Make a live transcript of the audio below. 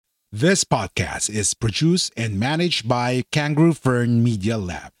This podcast is produced and managed by Kangaroo Fern Media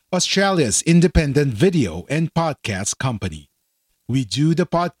Lab, Australia's independent video and podcast company. We do the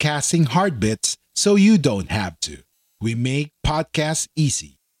podcasting hard bits so you don't have to. We make podcasts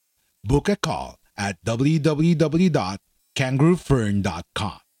easy. Book a call at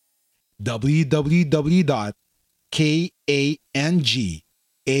www.kangaroofern.com.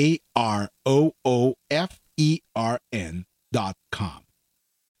 www.kangaroofern.com.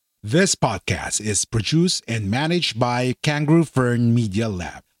 This podcast is produced and managed by Kangaroo Fern Media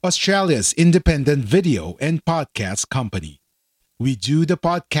Lab, Australia's independent video and podcast company. We do the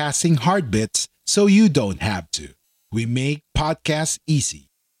podcasting hard bits so you don't have to. We make podcasts easy.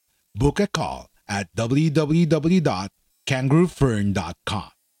 Book a call at www.kangaroofern.com.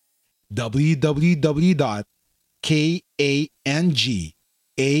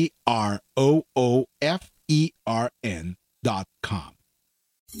 www.kangaroofern.com.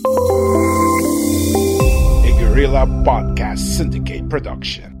 A Guerrilla Podcast Syndicate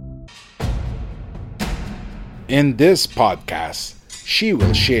production. In this podcast, she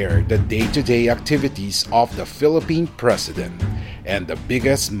will share the day-to-day activities of the Philippine President and the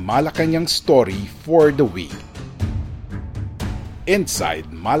biggest Malacanang story for the week.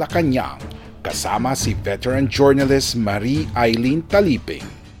 Inside Malacanang, kasama si veteran journalist Marie Eileen Taliping.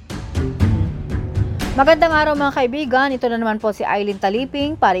 Magandang araw mga kaibigan, ito na naman po si Eileen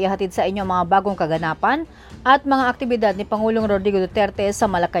Taliping para ihatid sa inyo mga bagong kaganapan at mga aktibidad ni Pangulong Rodrigo Duterte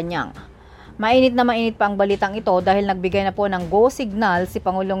sa Malacanang. Mainit na mainit pa ang balitang ito dahil nagbigay na po ng go signal si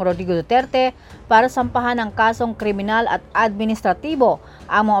Pangulong Rodrigo Duterte para sampahan ng kasong kriminal at administratibo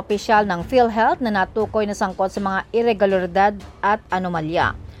ang mga opisyal ng PhilHealth na natukoy na sangkot sa mga irregularidad at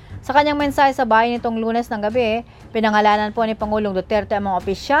anomalya. Sa kanyang mensahe sa bayan nitong Lunes ng gabi, pinangalanan po ni Pangulong Duterte ang mga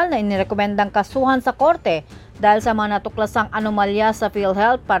opisyal na inirekomendang kasuhan sa korte dahil sa mga natuklasang anomalya sa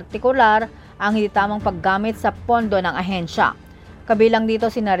PhilHealth, partikular ang hindi tamang paggamit sa pondo ng ahensya. Kabilang dito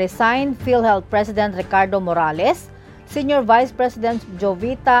sina resigned PhilHealth President Ricardo Morales, Senior Vice President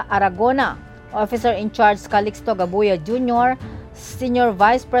Jovita Aragona, Officer in Charge Calixto Gabuya Jr., Senior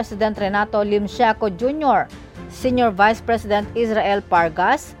Vice President Renato Limsiaco Jr., Senior Vice President Israel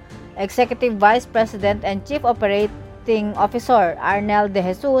Pargas, Executive Vice President and Chief Operating Officer Arnel De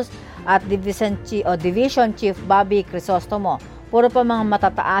Jesus at Division Chief Bobby Crisostomo. Puro pa mga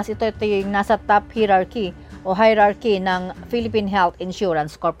matataas, ito yung nasa top hierarchy ng Philippine Health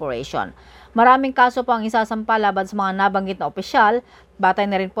Insurance Corporation. Maraming kaso po ang isasampa laban sa mga nabanggit na opisyal, batay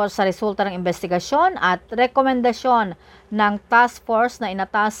na rin po sa resulta ng investigasyon at rekomendasyon ng task force na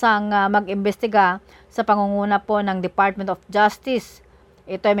inatasang mag-imbestiga sa pangunguna po ng Department of Justice.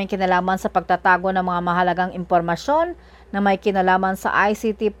 Ito ay may kinalaman sa pagtatago ng mga mahalagang impormasyon na may kinalaman sa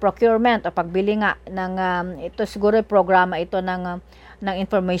ICT procurement o pagbili nga ng ito siguro programa ito ng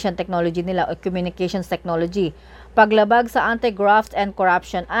information technology nila o communications technology. Paglabag sa Anti-Graft and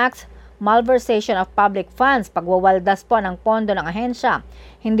Corruption Act, malversation of public funds, pagwawaldas po ng pondo ng ahensya,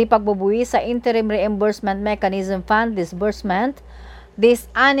 hindi pagbubuwi sa interim reimbursement mechanism fund disbursement,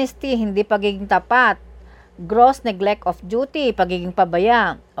 dishonesty, hindi pagiging tapat, gross neglect of duty, pagiging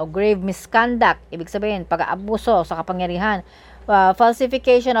pabaya, o grave misconduct, ibig sabihin pag-aabuso sa kapangyarihan,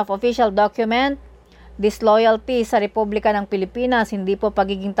 falsification of official document, disloyalty sa Republika ng Pilipinas, hindi po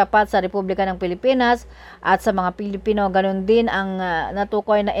pagiging tapat sa Republika ng Pilipinas at sa mga Pilipino, ganun din ang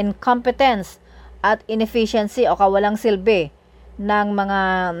natukoy na incompetence at inefficiency o kawalang silbi ng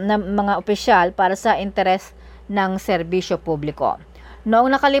mga opisyal para sa interes ng serbisyo publiko.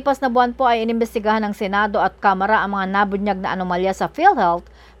 Noong nakalipas na buwan po ay inimbestigahan ng Senado at Kamara ang mga nabunyag na anomalya sa PhilHealth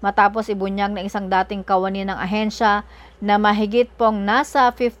matapos ibunyag ng isang dating kawani ng ahensya na mahigit pong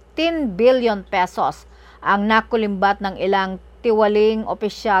nasa 15 billion pesos ang nakulimbat ng ilang tiwaling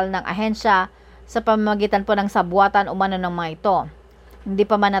opisyal ng ahensya sa pamamagitan po ng sabwatan umano ng mga ito. Hindi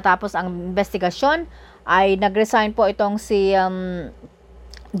pa man natapos ang investigasyon ay nag-resign po itong si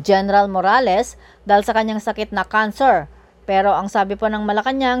General Morales dahil sa kanyang sakit na cancer. Pero ang sabi po ng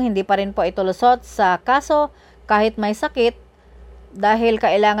Malacanang, hindi pa rin po ito lusot sa kaso kahit may sakit dahil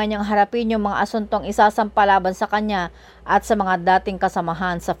kailangan niyang harapin yung mga asuntong isasampa laban sa kanya at sa mga dating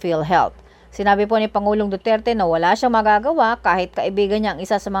kasamahan sa PhilHealth. Sinabi po ni Pangulong Duterte na wala siyang magagawa kahit kaibigan niya ang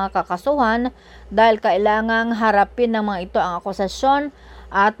isa sa mga kakasuhan dahil kailangang harapin ng mga ito ang akusasyon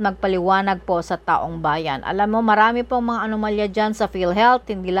at magpaliwanag po sa taong bayan. Alam mo, marami pong mga anomalya dyan sa PhilHealth,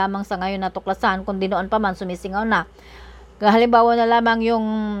 hindi lamang sa ngayon natuklasan, kundi noon pa man sumisingaw na. Halimbawa na lamang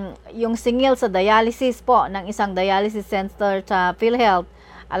yung singil sa dialysis po ng isang dialysis center sa PhilHealth.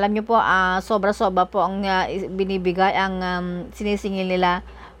 Alam niyo po, sobra-sobra po ang binibigay, ang sinisingil nila.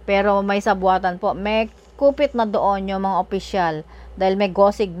 Pero may sabuatan po. May kupit na doon yung mga opisyal dahil may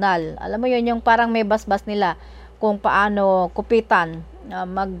go signal. Alam mo yun, yung parang may basbas nila kung paano kupitan,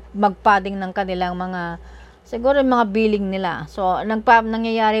 magpadding ng kanilang mga, siguro yung mga billing nila. So,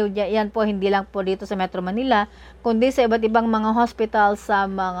 nangyayari yan po hindi lang po dito sa Metro Manila, kundi sa iba't ibang mga hospital sa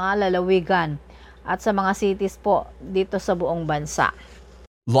mga lalawigan at sa mga cities po dito sa buong bansa.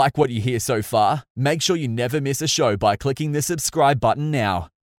 Like what you hear so far? Make sure you never miss a show by clicking the subscribe button now.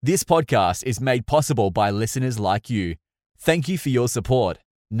 This podcast is made possible by listeners like you. Thank you for your support.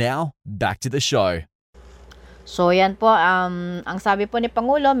 Now, back to the show. So yan po, ang sabi po ni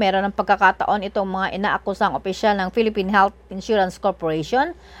Pangulo, meron ng pagkakataon itong mga inaakusang opisyal ng Philippine Health Insurance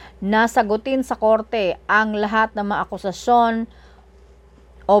Corporation na sagutin sa korte ang lahat ng mga akusasyon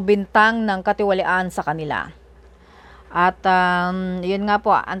o bintang ng katiwalian sa kanila. At yun nga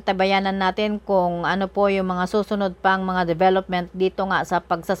po, antabayanan natin kung ano po yung mga susunod pang mga development dito nga sa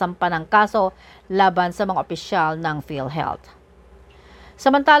pagsasampa ng kaso laban sa mga opisyal ng PhilHealth.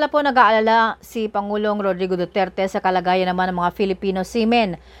 Samantala po, nag-aalala si Pangulong Rodrigo Duterte sa kalagayan naman ng mga Filipino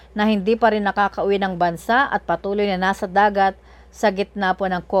seamen na hindi pa rin nakakauwi ng bansa at patuloy na nasa dagat sa gitna po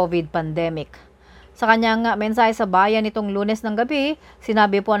ng COVID pandemic. Sa kanyang mensahe sa bayan nitong Lunes ng gabi,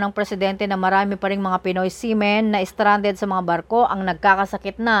 sinabi po ng presidente na marami pa ring mga Pinoy seamen na stranded sa mga barko ang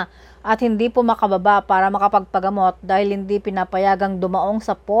nagkakasakit na at hindi po makababa para makapagpagamot dahil hindi pinapayagang dumaong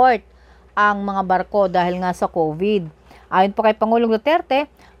sa port ang mga barko dahil nga sa COVID. Ayon po kay Pangulong Duterte,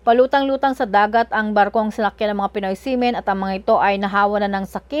 palutang-lutang sa dagat ang barkong sinakyan ng mga Pinoy seamen at ang mga ito ay nahawa na ng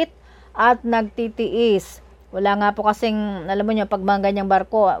sakit at nagtitiis. Wala nga po kasing, alam mo nyo, pag mga ganyang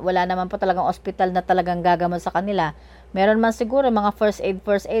barko, wala naman po talagang ospital na talagang gagamot sa kanila. Meron man siguro mga first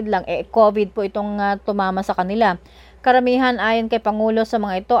aid lang, COVID po itong tumama sa kanila. Karamihan ayon kay Pangulo sa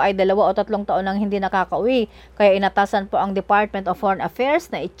mga ito ay 2 o 3 taon nang hindi nakakauwi, kaya inatasan po ang Department of Foreign Affairs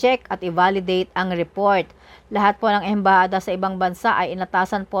na i-check at i-validate ang report. Lahat po ng embahada sa ibang bansa ay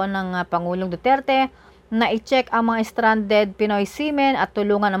inatasan po ng Pangulong Duterte na i-check ang mga stranded Pinoy seamen at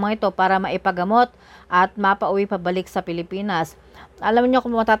tulungan ang mga ito para maipagamot at mapauwi pabalik sa Pilipinas. Alam niyo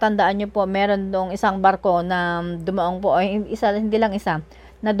kung matatandaan niyo po, meron dong isang barko na dumaong po, ay hindi lang isa,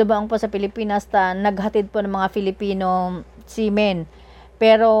 na dumaong po sa Pilipinas na naghatid po ng mga Filipino seamen.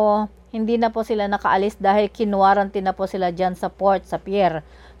 Pero hindi na po sila nakaalis dahil kinwarantin na po sila dyan sa port, sa pier.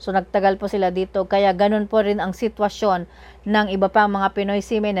 So nagtagal po sila dito. Kaya ganun po rin ang sitwasyon ng iba pang mga Pinoy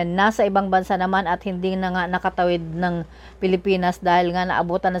seamen na nasa ibang bansa naman at hindi na nga nakatawid ng Pilipinas dahil nga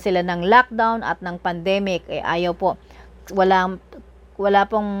naabutan na sila ng lockdown at ng pandemic. Ayaw po. Wala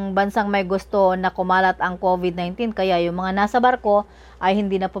pong bansang may gusto na kumalat ang COVID-19, kaya yung mga nasa barko ay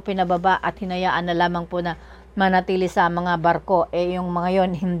hindi na po pinababa at hinayaan na lamang po na manatili sa mga barko. Yung mga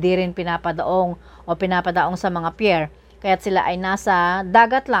yon hindi rin pinapadaong sa mga pier, kaya sila ay nasa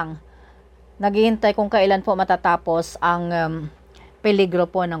dagat lang, naghihintay kung kailan po matatapos ang peligro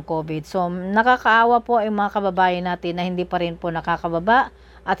po ng COVID. So nakakaawa po yung mga kababayan natin na hindi pa rin po nakakababa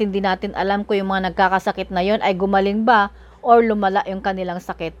at hindi natin alam kung yung mga nagkakasakit na yon ay gumaling ba or lumala yung kanilang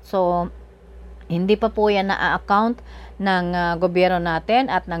sakit. So, hindi pa po yan na-account ng gobyerno natin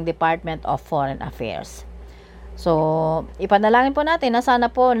at ng Department of Foreign Affairs. So, ipanalangin po natin na sana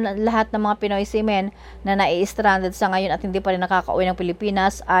po lahat ng mga Pinoy seamen na nai-stranded sa ngayon at hindi pa rin nakakauwi ng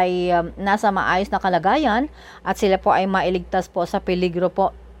Pilipinas ay nasa maayos na kalagayan at sila po ay mailigtas po sa peligro po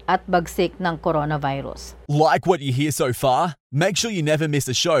at bagsik ng coronavirus. Like what you hear so far? Make sure you never miss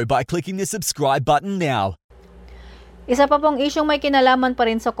a show by clicking the subscribe button now. Isa pa pong isyong may kinalaman pa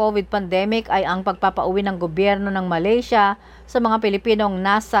rin sa COVID pandemic ay ang pagpapauwi ng gobyerno ng Malaysia sa mga Pilipinong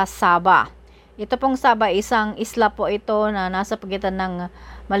nasa Sabah. Ito pong Sabah, isang isla po ito na nasa pagitan ng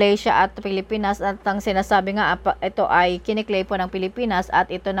Malaysia at Pilipinas at ang sinasabi nga ito ay kiniklaim po ng Pilipinas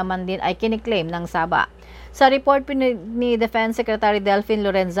at ito naman din ay kiniklaim ng Sabah. Sa report ni Defense Secretary Delfin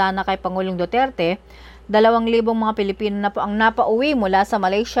Lorenzana kay Pangulong Duterte, 2,000 mga Pilipino na po ang napauwi mula sa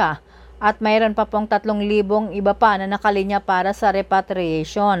Malaysia. At mayroon pa pong 3,000 iba pa na nakalinya para sa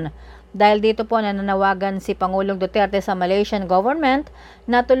repatriation. Dahil dito po nananawagan si Pangulong Duterte sa Malaysian government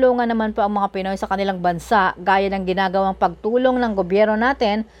na tulungan naman po ang mga Pinoy sa kanilang bansa gaya ng ginagawang pagtulong ng gobyerno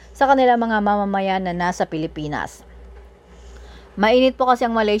natin sa kanilang mga mamamayan na nasa Pilipinas. Mainit po kasi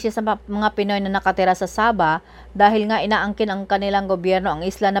ang Malaysia sa mga Pinoy na nakatira sa Sabah dahil nga inaangkin ang kanilang gobyerno ang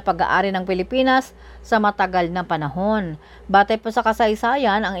isla na pag-aari ng Pilipinas sa matagal na panahon. Batay po sa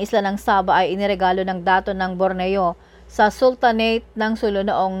kasaysayan, ang isla ng Sabah ay iniregalo ng dato ng Borneo sa Sultanate ng Sulu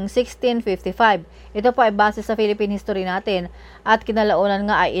noong 1655. Ito po ay base sa Philippine history natin at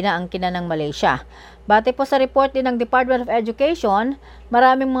kinalaunan nga ay inaangkin na ng Malaysia. Batay po sa report din ng Department of Education,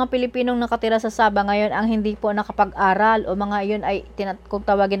 maraming mga Pilipinong nakatira sa Sabah ngayon ang hindi po nakapag-aral o mga iyon ay kung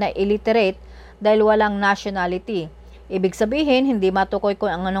tawagin na illiterate dahil walang nationality. Ibig sabihin, hindi matukoy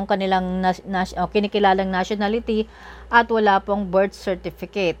kung anong kanilang kinikilalang nationality at wala pong birth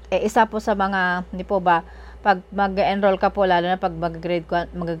certificate. Isa po sa mga, hindi po ba, pag mag-enroll ka po, lalo na pag mag-grade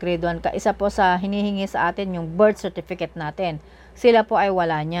 1 ka, isa po sa hinihingi sa atin yung birth certificate natin. Sila po ay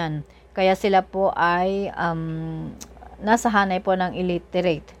wala niyan. Kaya sila po ay nasa hanay po ng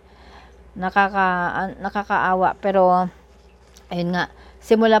illiterate. Nakakaawa, pero ayun nga,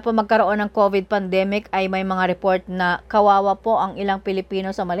 simula po magkaroon ng COVID pandemic ay may mga report na kawawa po ang ilang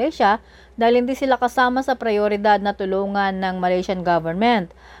Pilipino sa Malaysia dahil hindi sila kasama sa prioridad na tulungan ng Malaysian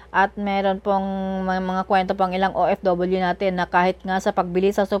government. At meron pong mga kwento pang ilang OFW natin na kahit nga sa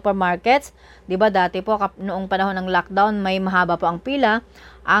pagbili sa supermarkets, 'di ba dati po noong panahon ng lockdown may mahaba po ang pila,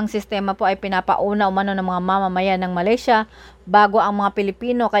 ang sistema po ay pinapauna umano ng mga mamamayan ng Malaysia bago ang mga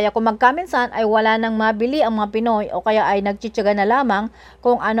Pilipino. Kaya kung magkaminsan ay wala nang mabili ang mga Pinoy o kaya ay nagtsitsaga na lamang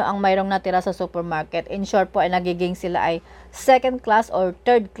kung ano ang mayroong natira sa supermarket. In short po ay nagiging sila ay second class or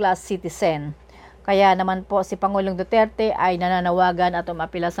third class citizen. Kaya naman po si Pangulong Duterte ay nananawagan at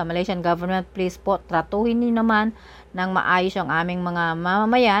umapila sa Malaysian government, please po tratuhin niyo naman ng maayos ang aming mga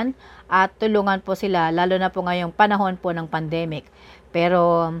mamamayan at tulungan po sila lalo na po ngayong panahon po ng pandemic.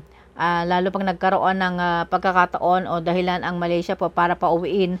 Pero lalo pang nagkaroon ng pagkakataon o dahilan ang Malaysia po para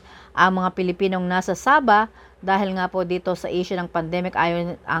pauwiin ang mga Pilipinong nasa Sabah dahil nga po dito sa issue ng pandemic,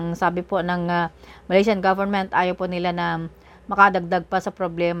 ang sabi po ng Malaysian government, ayaw po nila na makadagdag pa sa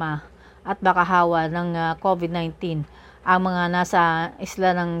problema at baka hawa ng COVID-19 ang mga nasa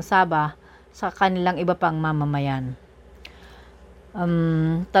isla ng Sabah sa kanilang iba pang mamamayan.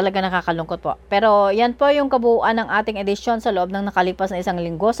 Talaga nakakalungkot po. Pero yan po yung kabuuan ng ating edisyon sa loob ng nakalipas na isang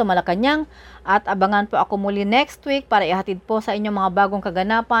linggo sa Malacanang at abangan po ako muli next week para ihatid po sa inyo mga bagong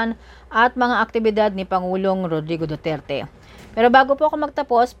kaganapan at mga aktibidad ni Pangulong Rodrigo Duterte. Pero bago po ako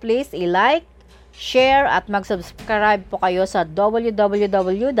magtapos, please i-like, share at mag-subscribe po kayo sa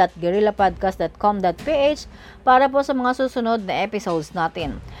www.guerrillapodcast.com.ph para po sa mga susunod na episodes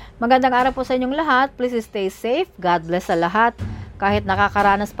natin. Magandang araw po sa inyong lahat. Please stay safe. God bless sa lahat. Kahit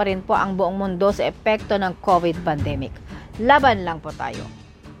nakakaranas pa rin po ang buong mundo sa epekto ng COVID pandemic. Laban lang po tayo.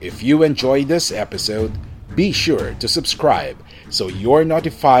 If you enjoyed this episode, be sure to subscribe so you're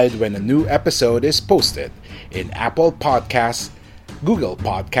notified when a new episode is posted in Apple Podcasts, Google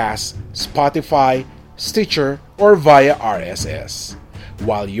Podcasts, Spotify, Stitcher, or via RSS.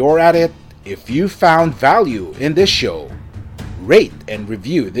 While you're at it, if you found value in this show, rate and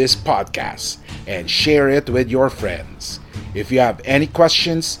review this podcast and share it with your friends. If you have any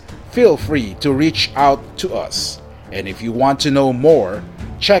questions, feel free to reach out to us. And if you want to know more,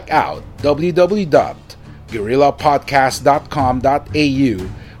 check out www.guerrillapodcast.com.au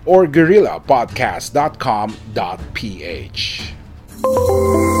or guerrillapodcast.com.ph.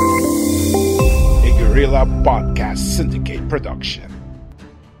 A Guerrilla Podcast Syndicate production.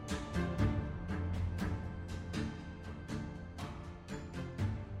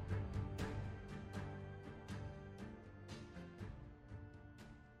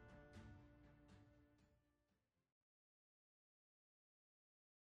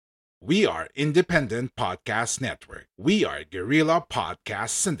 We are Independent Podcast Network. We are Guerrilla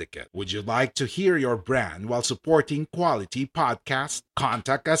Podcast Syndicate. Would you like to hear your brand while supporting quality podcasts?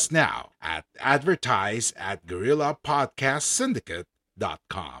 Contact us now at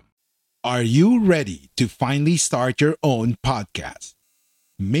advertise@guerrillapodcastsyndicate.com. Are you ready to finally start your own podcast?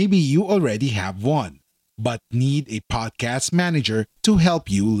 Maybe you already have one, but need a podcast manager to help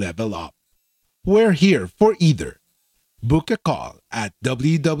you level up. We're here for either. Book a call at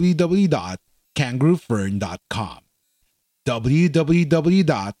www.kangaroofern.com,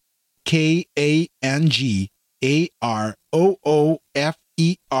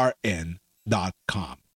 www.kangaroofern.com,